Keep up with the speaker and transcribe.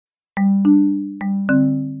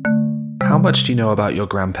How much do you know about your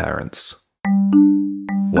grandparents?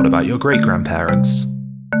 What about your great-grandparents?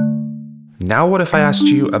 Now what if I asked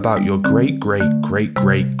you about your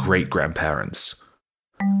great-great-great-great-great-grandparents?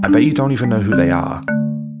 I bet you don't even know who they are.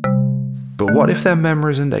 But what if their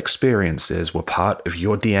memories and experiences were part of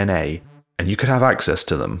your DNA and you could have access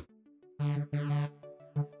to them?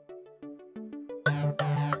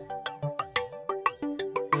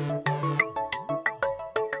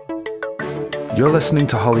 You're listening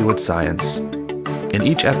to Hollywood Science. In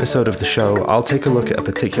each episode of the show, I'll take a look at a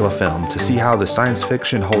particular film to see how the science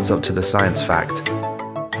fiction holds up to the science fact.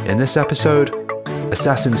 In this episode,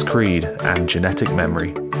 Assassin's Creed and genetic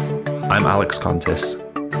memory. I'm Alex Contis.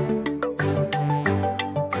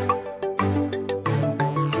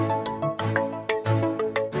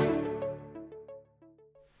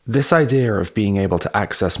 This idea of being able to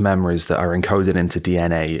access memories that are encoded into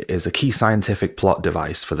DNA is a key scientific plot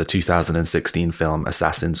device for the 2016 film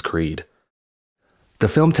Assassin's Creed. The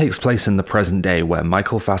film takes place in the present day where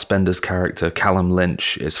Michael Fassbender's character Callum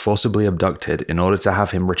Lynch is forcibly abducted in order to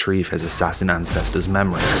have him retrieve his assassin ancestors'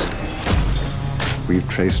 memories. We've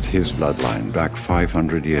traced his bloodline back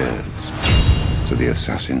 500 years to the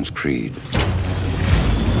Assassin's Creed.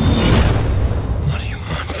 What do you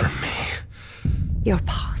want from me? Your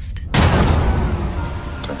past.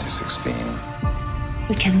 2016.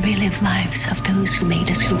 We can relive lives of those who made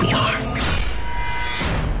us who we are.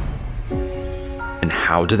 And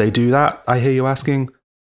how do they do that, I hear you asking?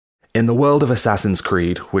 In the world of Assassin's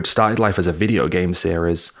Creed, which started life as a video game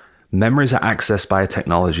series, memories are accessed by a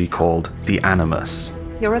technology called the Animus.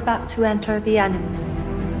 You're about to enter the Animus.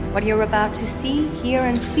 What you're about to see, hear,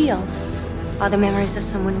 and feel are the memories of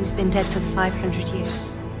someone who's been dead for 500 years.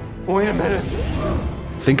 Wait a minute.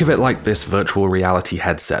 Think of it like this virtual reality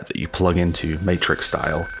headset that you plug into Matrix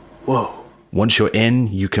style. Whoa. Once you're in,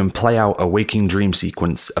 you can play out a waking dream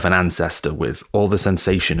sequence of an ancestor with all the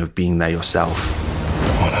sensation of being there yourself.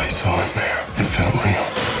 What I saw in there, it felt real.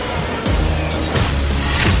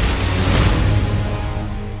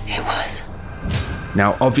 It was.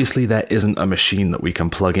 Now, obviously there isn't a machine that we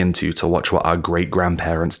can plug into to watch what our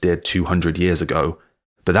great-grandparents did 200 years ago,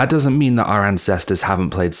 but that doesn't mean that our ancestors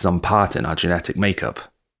haven't played some part in our genetic makeup.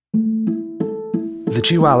 The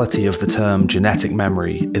duality of the term genetic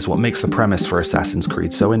memory is what makes the premise for Assassin's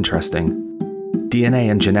Creed so interesting. DNA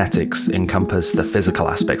and genetics encompass the physical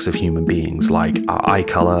aspects of human beings, like our eye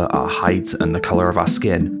color, our height, and the color of our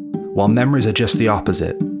skin, while memories are just the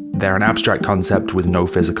opposite. They're an abstract concept with no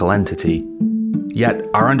physical entity. Yet,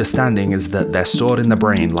 our understanding is that they're stored in the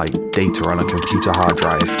brain like data on a computer hard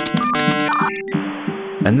drive.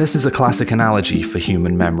 And this is a classic analogy for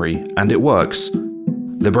human memory, and it works.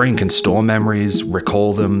 The brain can store memories,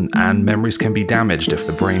 recall them, and memories can be damaged if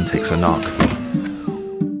the brain takes a knock.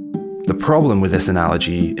 The problem with this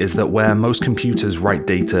analogy is that where most computers write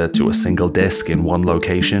data to a single disk in one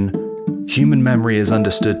location, human memory is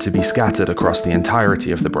understood to be scattered across the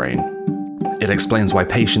entirety of the brain. It explains why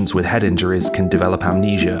patients with head injuries can develop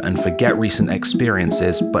amnesia and forget recent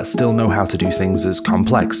experiences but still know how to do things as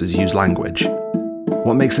complex as use language.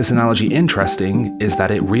 What makes this analogy interesting is that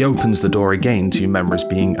it reopens the door again to memories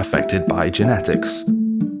being affected by genetics.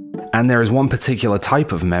 And there is one particular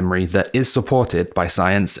type of memory that is supported by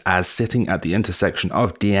science as sitting at the intersection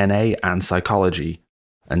of DNA and psychology,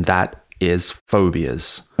 and that is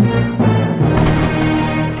phobias.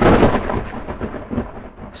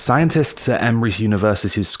 Scientists at Emory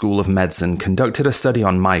University's School of Medicine conducted a study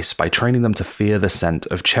on mice by training them to fear the scent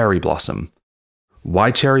of cherry blossom.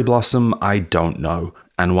 Why cherry blossom, I don't know,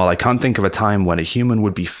 and while I can't think of a time when a human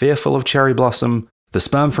would be fearful of cherry blossom, the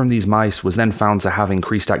sperm from these mice was then found to have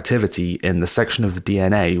increased activity in the section of the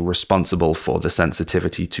DNA responsible for the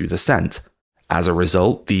sensitivity to the scent. As a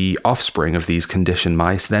result, the offspring of these conditioned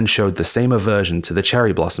mice then showed the same aversion to the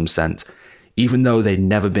cherry blossom scent, even though they'd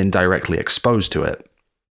never been directly exposed to it.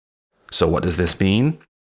 So what does this mean?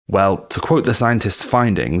 Well, to quote the scientists'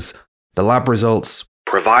 findings, the lab results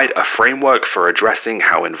provide a framework for addressing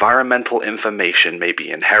how environmental information may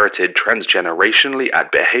be inherited transgenerationally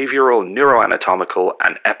at behavioral, neuroanatomical,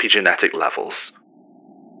 and epigenetic levels.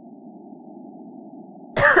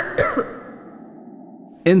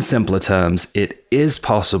 In simpler terms, it is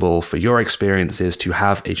possible for your experiences to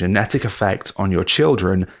have a genetic effect on your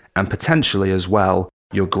children and potentially as well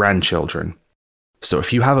your grandchildren. So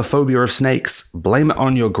if you have a phobia of snakes, blame it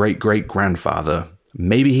on your great-great-grandfather.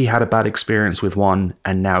 Maybe he had a bad experience with one,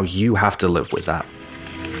 and now you have to live with that.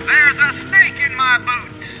 There's a snake in my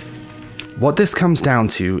boots! What this comes down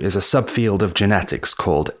to is a subfield of genetics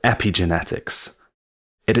called epigenetics.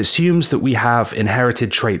 It assumes that we have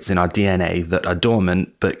inherited traits in our DNA that are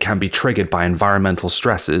dormant but can be triggered by environmental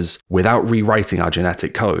stresses without rewriting our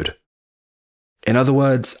genetic code. In other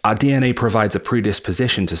words, our DNA provides a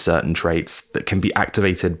predisposition to certain traits that can be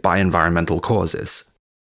activated by environmental causes.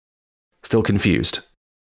 Still confused?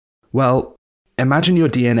 Well, imagine your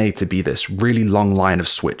DNA to be this really long line of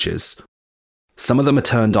switches. Some of them are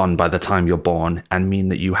turned on by the time you're born and mean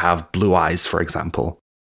that you have blue eyes, for example.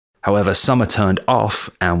 However, some are turned off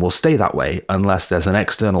and will stay that way unless there's an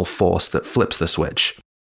external force that flips the switch.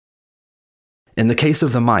 In the case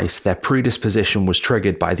of the mice, their predisposition was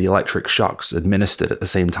triggered by the electric shocks administered at the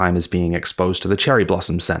same time as being exposed to the cherry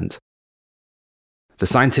blossom scent. The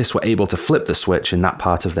scientists were able to flip the switch in that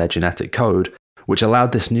part of their genetic code, which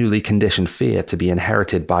allowed this newly conditioned fear to be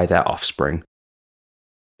inherited by their offspring.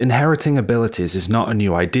 Inheriting abilities is not a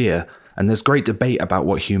new idea, and there's great debate about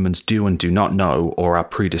what humans do and do not know or are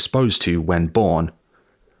predisposed to when born.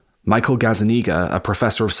 Michael Gazzaniga, a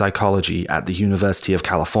professor of psychology at the University of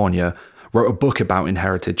California, wrote a book about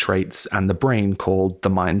inherited traits and the brain called The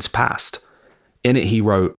Mind's Past. In it he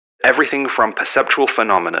wrote, "Everything from perceptual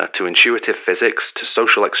phenomena to intuitive physics to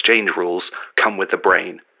social exchange rules come with the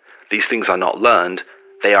brain. These things are not learned,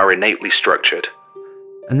 they are innately structured."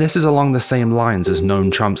 And this is along the same lines as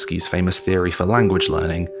Noam Chomsky's famous theory for language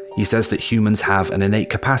learning. He says that humans have an innate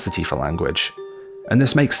capacity for language. And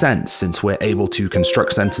this makes sense since we're able to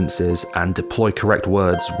construct sentences and deploy correct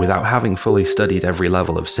words without having fully studied every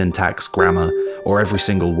level of syntax, grammar, or every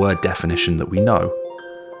single word definition that we know.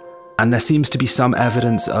 And there seems to be some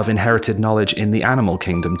evidence of inherited knowledge in the animal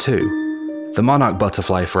kingdom too. The monarch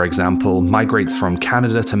butterfly, for example, migrates from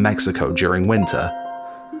Canada to Mexico during winter.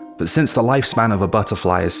 But since the lifespan of a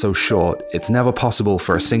butterfly is so short, it's never possible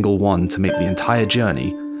for a single one to make the entire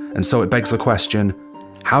journey, and so it begs the question,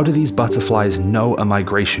 how do these butterflies know a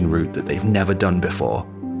migration route that they've never done before?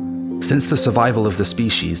 Since the survival of the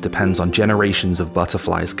species depends on generations of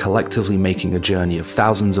butterflies collectively making a journey of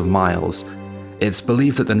thousands of miles, it's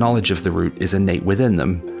believed that the knowledge of the route is innate within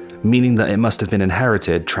them, meaning that it must have been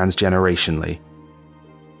inherited transgenerationally.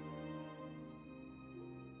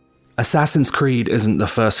 Assassin's Creed isn't the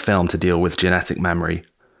first film to deal with genetic memory.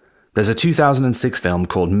 There's a 2006 film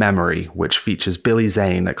called Memory, which features Billy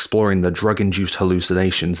Zane exploring the drug-induced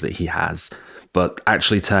hallucinations that he has, but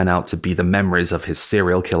actually turn out to be the memories of his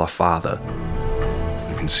serial killer father.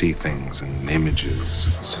 You can see things and images.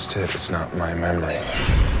 It's just it's not my memory.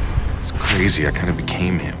 It's crazy, I kind of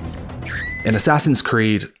became him. In Assassin's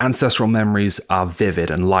Creed, ancestral memories are vivid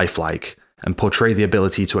and lifelike, and portray the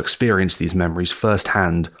ability to experience these memories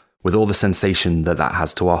firsthand with all the sensation that that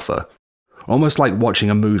has to offer. Almost like watching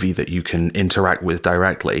a movie that you can interact with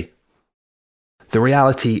directly. The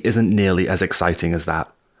reality isn't nearly as exciting as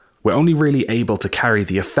that. We're only really able to carry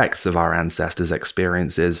the effects of our ancestors'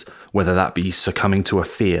 experiences, whether that be succumbing to a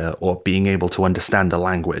fear or being able to understand a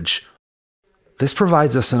language. This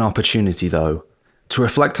provides us an opportunity, though, to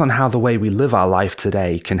reflect on how the way we live our life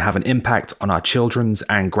today can have an impact on our children's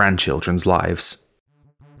and grandchildren's lives.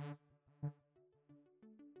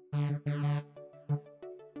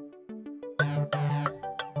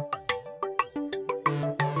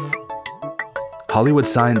 Hollywood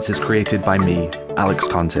Science is created by me, Alex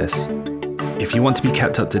Contis. If you want to be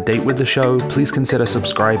kept up to date with the show, please consider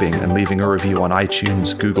subscribing and leaving a review on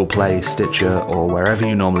iTunes, Google Play, Stitcher, or wherever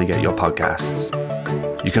you normally get your podcasts.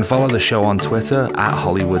 You can follow the show on Twitter at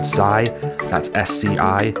HollywoodSci, that's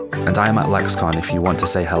SCI, and I am at LexCon if you want to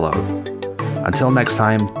say hello. Until next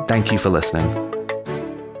time, thank you for listening.